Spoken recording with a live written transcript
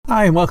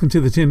Hi, and welcome to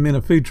the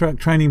 10-Minute Food Truck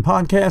Training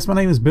Podcast. My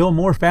name is Bill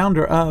Moore,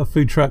 founder of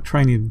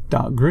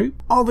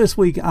foodtrucktraining.group. All this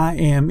week, I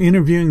am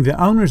interviewing the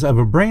owners of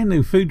a brand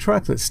new food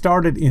truck that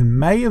started in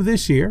May of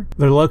this year.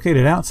 They're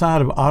located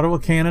outside of Ottawa,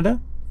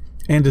 Canada.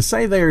 And to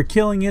say they are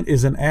killing it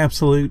is an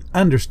absolute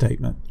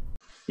understatement.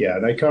 Yeah,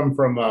 and I come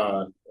from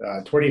a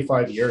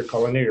 25-year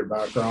culinary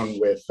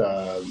background with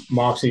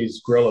Moxie's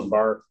Grill and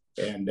Bar.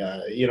 And,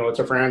 it's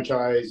a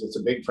franchise. It's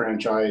a big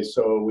franchise.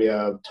 So we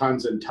have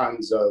tons and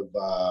tons of,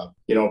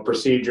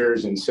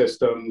 procedures and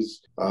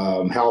systems,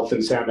 health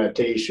and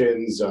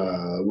sanitations.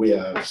 We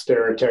have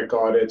Stereotech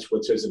audits,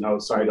 which is an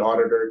outside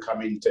auditor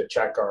coming to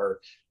check our,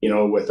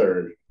 with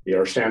our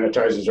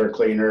sanitizers, our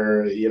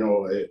cleaner,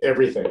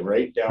 everything,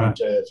 right down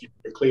to if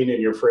you're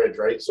cleaning your fridge,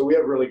 right? So we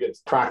have really good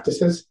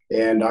practices.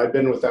 And I've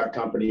been with that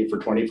company for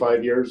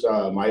 25 years.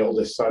 My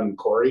oldest son,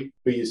 Corey,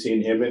 who you've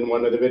seen him in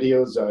one of the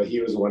videos, he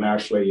was the one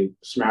actually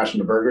smashing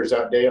the burgers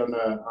that day on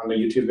the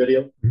YouTube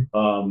video.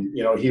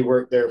 He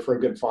worked there for a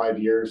good 5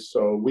 years.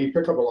 So we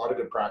pick up a lot of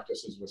good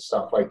practices with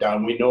stuff like that.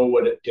 And we know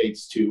what it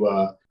takes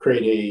to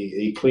create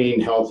a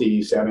clean,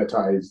 healthy,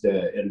 sanitized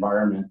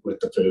environment with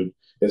the food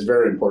is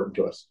very important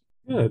to us.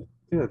 Good,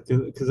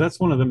 because that's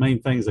one of the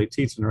main things they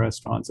teach in the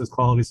restaurants is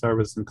quality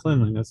service and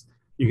cleanliness.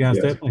 You guys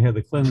definitely have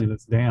the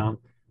cleanliness down.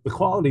 The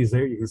quality is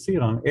there. You can see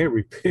it on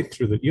every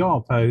picture that you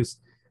all post.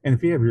 And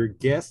if you have your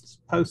guests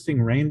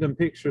posting random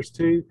pictures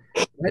too,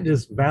 that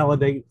just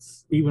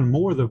validates even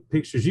more the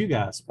pictures you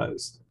guys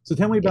post. So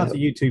tell me about the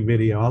YouTube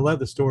video. I love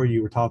the story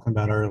you were talking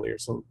about earlier.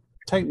 So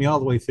take me all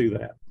the way through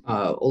that.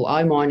 Well,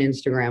 I'm on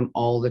Instagram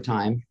all the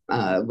time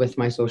with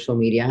my social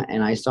media,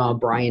 and I saw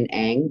Brian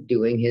Ang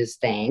doing his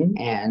thing,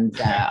 and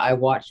I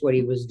watched what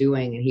he was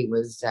doing, and he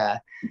was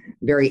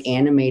very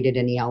animated,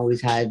 and he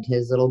always had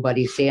his little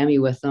buddy Sammy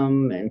with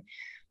him, and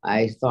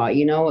I thought,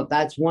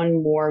 that's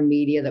one more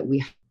media that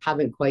we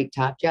haven't quite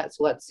tapped yet,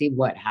 so let's see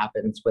what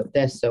happens with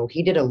this. So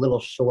he did a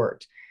little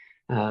short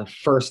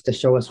first to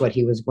show us what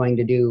he was going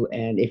to do,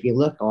 and if you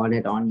look on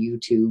it on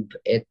YouTube,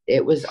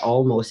 it was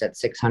almost at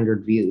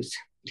 600 views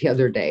the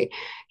other day.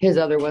 His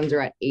other ones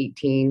are at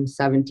 18,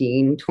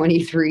 17,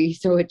 23.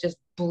 So it just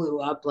blew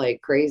up like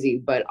crazy.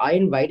 But I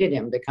invited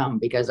him to come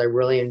because I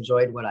really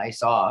enjoyed what I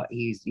saw.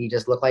 He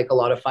just looked like a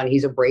lot of fun.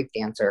 He's a break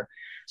dancer.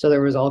 So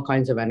there was all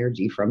kinds of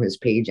energy from his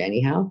page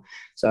anyhow.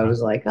 So I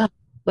was like,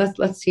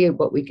 let's see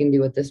what we can do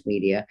with this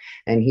media.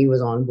 And he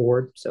was on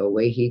board. So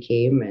away he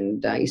came,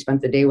 and he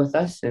spent the day with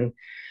us and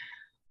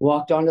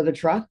walked onto the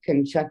truck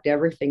and checked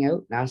everything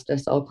out and asked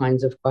us all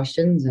kinds of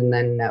questions. And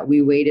then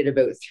we waited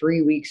about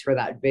 3 weeks for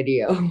that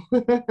video.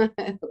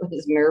 It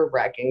was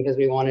nerve-wracking because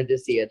we wanted to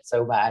see it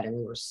so bad, and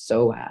we were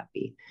so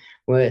happy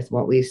with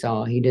what we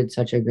saw. He did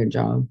such a good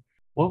job.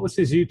 What was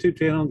his YouTube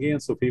channel again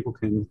so people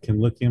can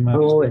look him up?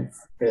 Oh,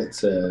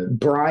 it's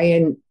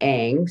Brian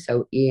Ang,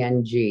 so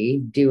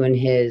E-N-G, doing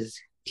his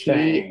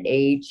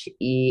T-H-E-N-G.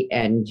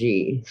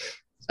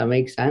 That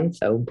makes sense.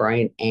 So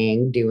Brian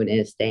Ang doing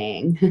his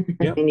thing.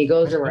 And he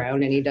goes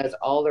around and he does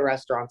all the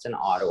restaurants in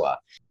Ottawa.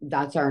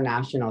 That's our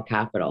national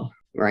capital,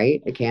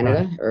 right? In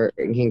Canada or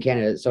in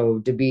Canada. So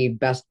to be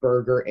best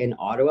burger in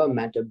Ottawa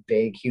meant a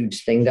big,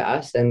 huge thing to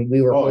us. And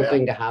we were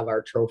hoping to have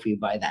our trophy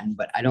by then,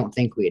 but I don't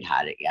think we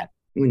had it yet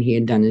when he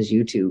had done his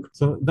YouTube.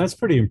 So that's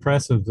pretty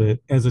impressive that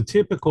as a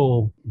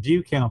typical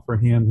view count for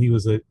him, he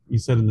was you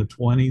said in the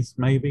 20s,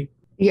 maybe?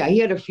 Yeah, he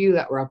had a few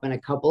that were up in a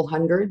couple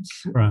hundreds.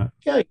 Right.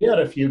 Yeah, he had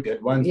a few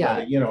good ones. Yeah.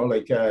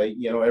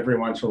 Every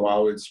once in a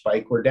while it would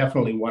spike. We're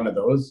definitely one of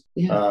those.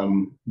 Yeah.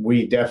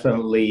 We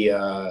definitely,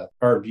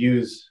 our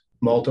views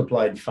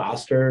multiplied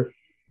faster.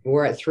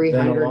 We're at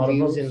 300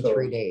 views in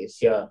 3 days.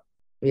 Yeah.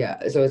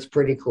 Yeah, so it's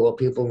pretty cool.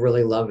 People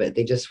really love it.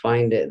 They just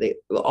find it.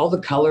 All the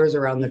colors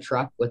around the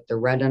truck with the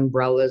red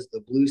umbrellas,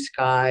 the blue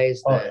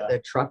skies. The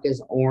truck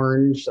is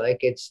orange. Like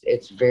it's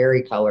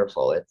very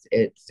colorful.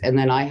 It's and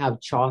then I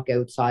have chalk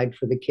outside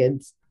for the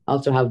kids. I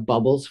also have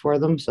bubbles for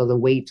them. So the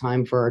wait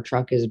time for our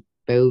truck is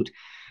the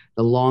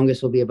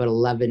longest will be about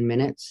 11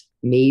 minutes,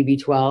 maybe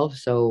 12.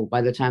 So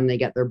by the time they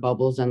get their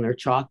bubbles and their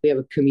chalk, we have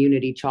a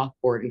community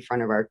chalkboard in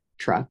front of our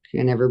truck,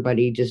 and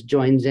everybody just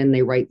joins in.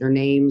 They write their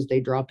names, they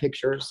draw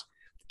pictures.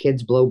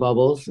 Kids blow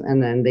bubbles,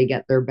 and then they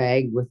get their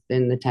bag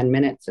within the 10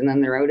 minutes, and then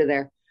they're out of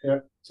there. Yeah.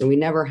 So we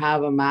never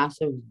have a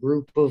massive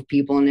group of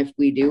people, and if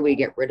we do, we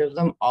get rid of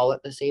them all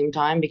at the same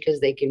time because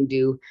they can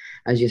do,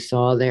 as you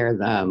saw there,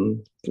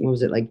 what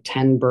was it, like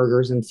 10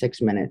 burgers in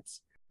 6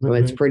 minutes. So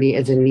it's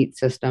a neat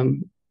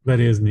system. That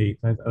is neat.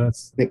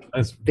 That's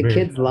the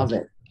kids love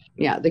it.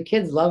 Yeah, the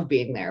kids love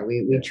being there.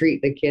 We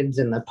treat the kids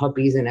and the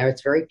puppies, and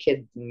it's very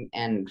kid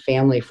and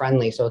family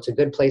friendly. So it's a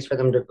good place for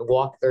them to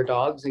walk their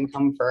dogs and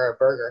come for a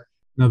burger.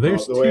 Now,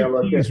 there's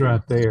two keys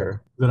right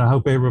there that I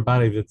hope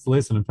everybody that's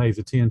listening pays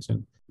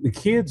attention. The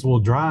kids will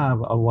drive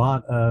a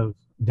lot of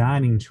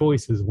dining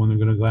choices when they're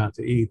going to go out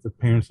to eat. The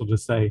parents will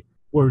just say,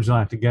 where would you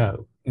like to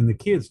go? And the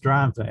kids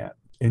drive that.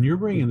 And you're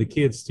bringing the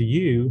kids to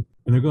you,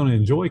 and they're going to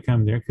enjoy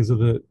coming there because of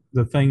the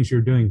things you're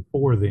doing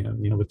for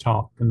them, the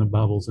chalk and the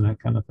bubbles and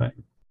that kind of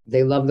thing.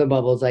 They love the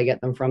bubbles. I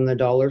get them from the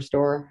dollar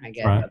store. I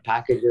get Right.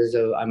 packages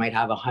of, I might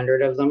have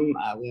 100 of them.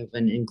 We have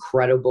an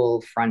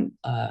incredible front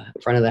of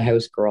the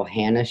house girl,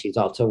 Hannah. She's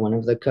also one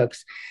of the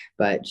cooks,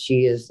 but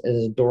she is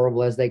as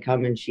adorable as they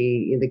come. And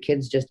the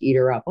kids just eat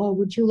her up. Oh,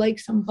 would you like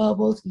some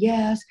bubbles?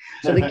 Yes.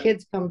 So the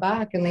kids come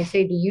back and they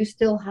say, do you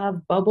still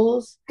have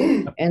bubbles?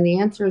 And the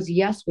answer is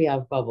yes, we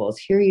have bubbles.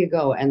 Here you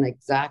go. And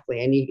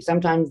exactly. And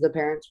sometimes the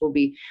parents will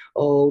be,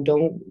 oh,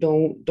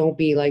 don't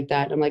be like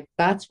that. I'm like,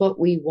 that's what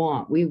we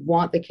want. We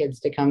want the kids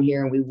to come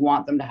here and we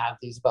want them to have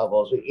these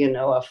bubbles,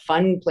 a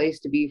fun place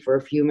to be for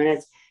a few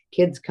minutes.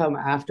 Kids come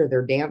after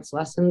their dance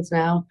lessons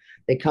now.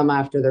 They come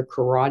after their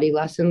karate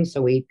lessons.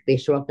 So they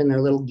show up in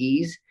their little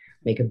gis,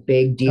 make a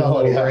big deal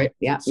over it.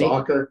 Yeah.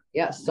 Soccer.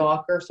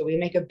 Soccer. So we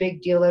make a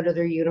big deal out of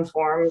their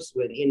uniforms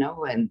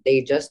and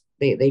they just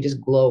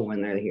glow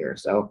when they're here.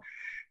 So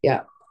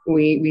yeah,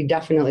 we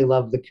definitely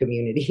love the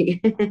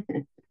community.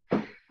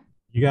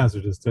 You guys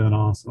are just doing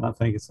awesome. I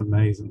think it's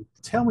amazing.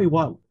 Tell me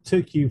what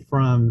took you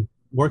from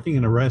working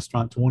in a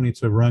restaurant to wanting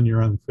to run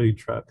your own food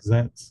truck, because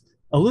that's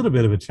a little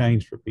bit of a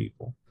change for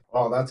people.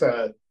 Oh, that's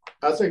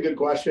a good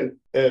question.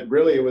 It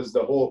was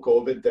the whole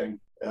COVID thing.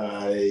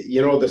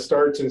 The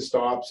starts and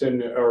stops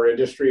in our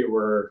industry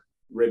were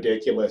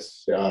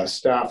ridiculous.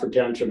 Staff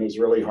retention was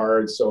really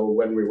hard. So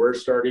when we were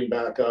starting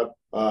back up,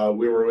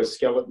 we were with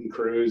skeleton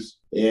crews,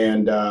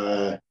 and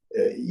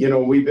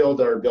we build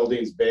our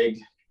buildings big,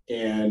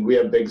 and we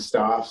have big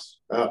staffs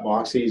at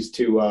Moxie's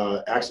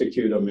to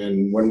execute them.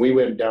 And when we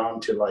went down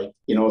to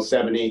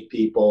 7, 8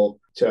 people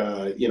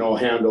to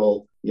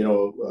handle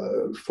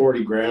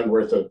 40 grand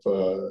worth of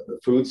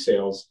food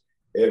sales,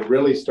 it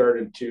really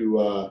started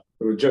to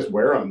it would just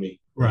wear on me.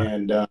 Right.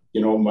 And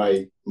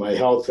my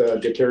health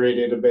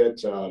deteriorated a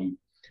bit.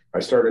 I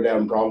started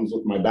having problems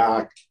with my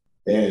back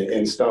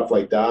and stuff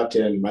like that,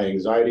 and my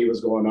anxiety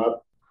was going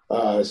up.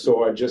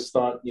 So I just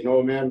thought,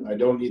 man, I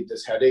don't need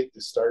this headache,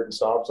 this start and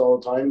stops all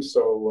the time.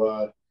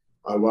 So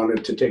I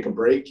wanted to take a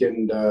break,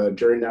 and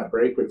during that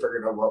break, we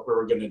figured out what we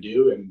were going to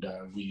do, and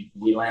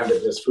we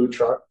landed this food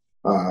truck,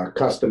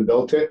 custom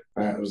built it.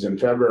 It was in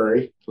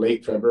February,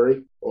 late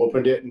February,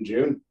 opened it in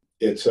June.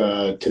 It's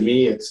to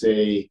me, it's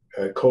a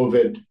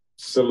COVID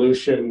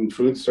solution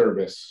food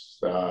service.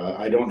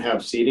 I don't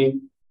have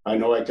seating. I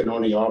know I can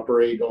only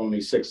operate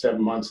 6-7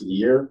 months of the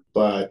year,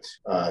 but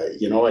I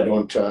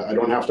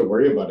don't have to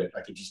worry about it.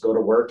 I could just go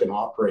to work and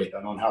operate.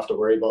 I don't have to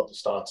worry about the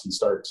stops and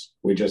starts.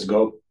 We just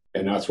go,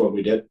 and that's what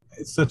we did.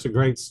 It's such a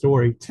great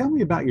story. Tell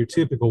me about your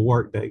typical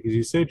work day, because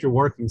you said you're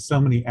working so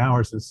many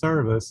hours in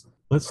service.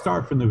 Let's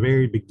start from the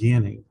very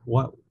beginning.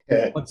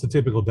 What's a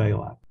typical day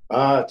like?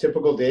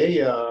 Typical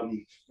day,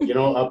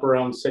 up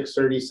around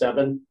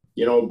 6:37.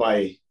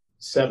 By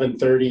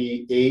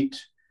 7:38.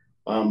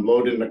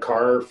 Loading the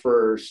car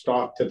for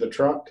stock to the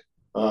truck.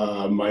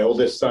 My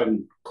oldest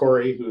son,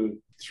 Corey, who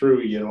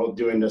through,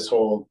 doing this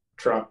whole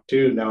truck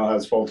too, now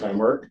has full-time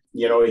work.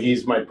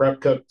 He's my prep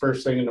cook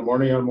first thing in the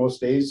morning on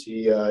most days.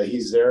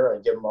 He's there. I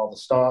give him all the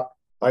stock.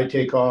 I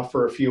take off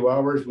for a few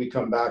hours. We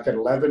come back at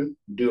 11,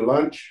 do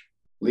lunch,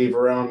 leave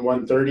around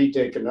 1:30,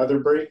 take another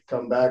break,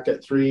 come back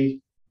at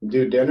 3,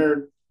 do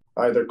dinner,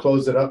 either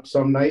close it up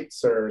some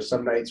nights, or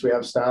some nights we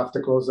have staff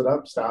to close it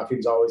up.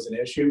 Staffing's always an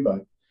issue,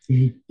 but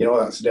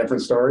that's a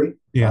different story.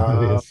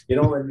 Yeah, it is.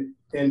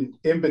 And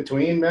in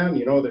between, man,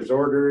 there's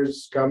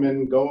orders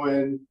coming,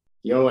 going,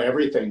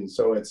 everything.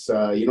 So it's,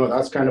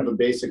 that's kind of a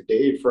basic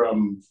day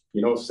from,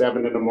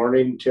 7 in the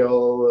morning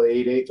till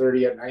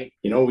 8:30 at night.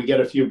 We get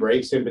a few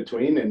breaks in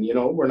between, and,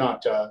 we're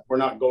not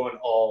going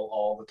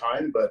all the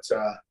time, but,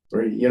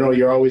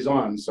 you're always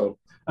on. So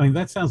I mean,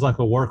 that sounds like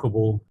a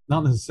workable,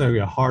 not necessarily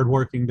a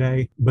hard-working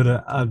day, but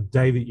a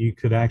day that you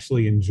could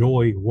actually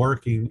enjoy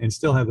working and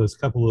still have those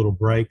couple little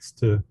breaks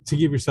to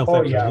give yourself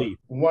that relief.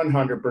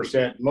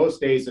 100%. Most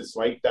days it's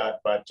like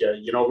that, but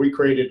we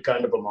created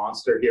kind of a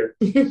monster here,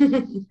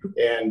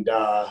 and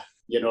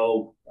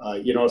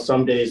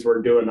some days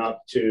we're doing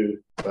up to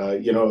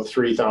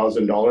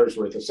 $3,000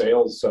 worth of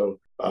sales. So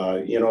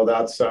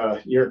that's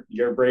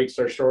your breaks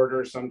are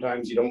shorter.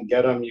 Sometimes you don't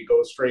get them. You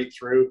go straight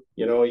through.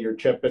 You're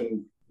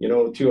chipping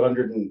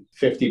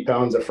 250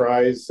 pounds of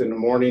fries in the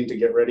morning to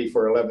get ready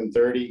for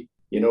 11:30,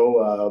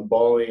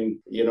 balling,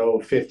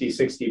 50,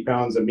 60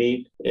 pounds of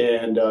meat.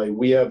 And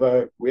we have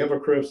a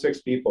crew of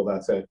 6 people.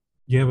 That's it.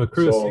 You have a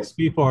crew of 6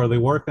 people. Are they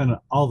working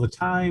all the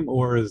time,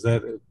 or is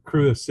that a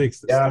crew of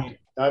 6?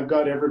 I've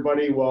got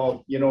everybody.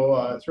 Well,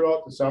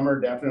 throughout the summer,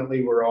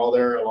 definitely we're all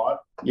there a lot.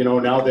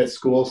 Now that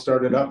school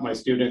started up, my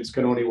students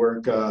can only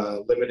work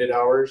limited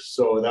hours.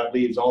 So that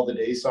leaves all the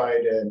day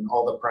side and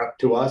all the prep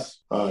to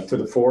us, to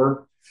the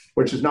 4,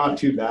 which is not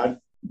too bad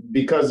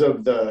because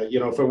of the,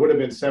 if it would have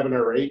been 7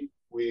 or 8,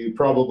 we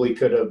probably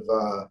could have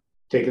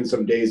taken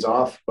some days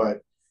off.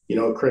 But,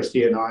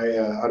 Christy and I,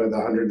 out of the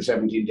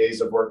 117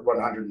 days, have worked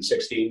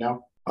 116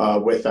 now.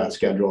 With that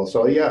schedule.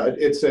 So yeah,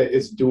 it's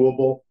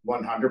doable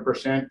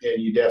 100%,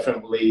 and you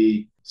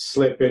definitely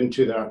slip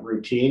into that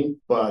routine,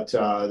 but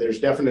there's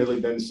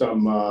definitely been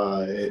some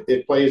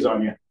it plays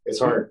on you. It's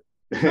hard.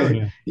 Oh,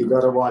 yeah. You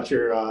got to watch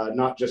your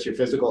not just your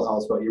physical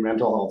health, but your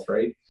mental health,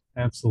 right?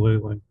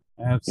 Absolutely.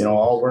 Absolutely.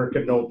 All work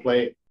and no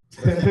play.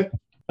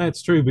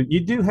 That's true. But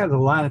you do have the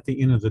light at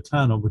the end of the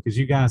tunnel because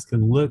you guys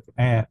can look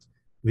at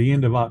the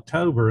end of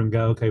October and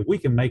go, okay, we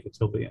can make it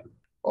till the end.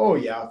 Oh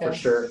yeah, for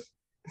sure.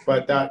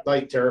 But that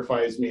like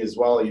terrifies me as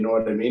well. You know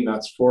what I mean?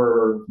 That's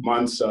 4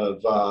 months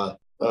of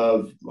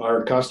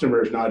our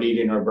customers not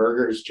eating our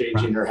burgers,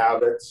 changing their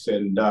habits,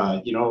 and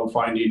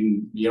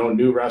finding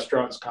new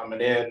restaurants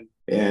coming in,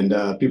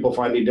 and people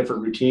finding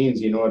different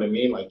routines. You know what I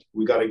mean? Like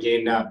we got to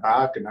gain that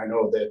back. And I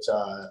know that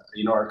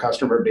our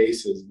customer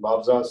base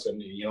loves us,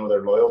 and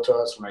they're loyal to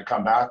us. When I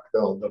come back,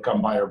 they'll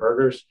come buy our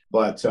burgers.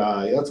 But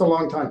that's a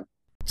long time.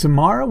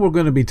 Tomorrow we're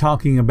going to be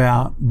talking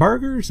about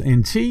burgers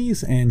and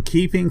cheese and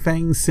keeping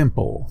things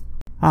simple.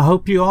 I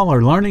hope you all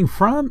are learning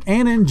from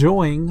and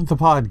enjoying the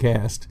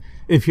podcast.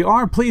 If you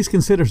are, please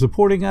consider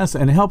supporting us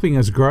and helping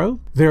us grow.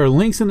 There are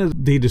links in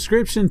the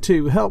description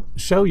to help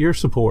show your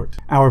support.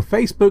 Our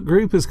Facebook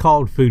group is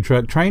called Food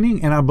Truck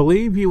Training, and I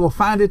believe you will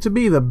find it to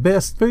be the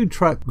best food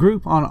truck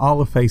group on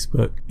all of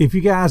Facebook. If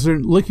you guys are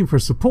looking for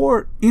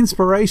support,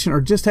 inspiration,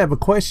 or just have a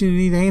question you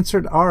need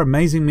answered, our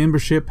amazing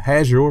membership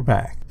has your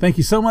back. Thank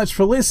you so much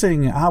for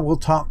listening. I will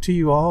talk to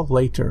you all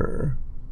later.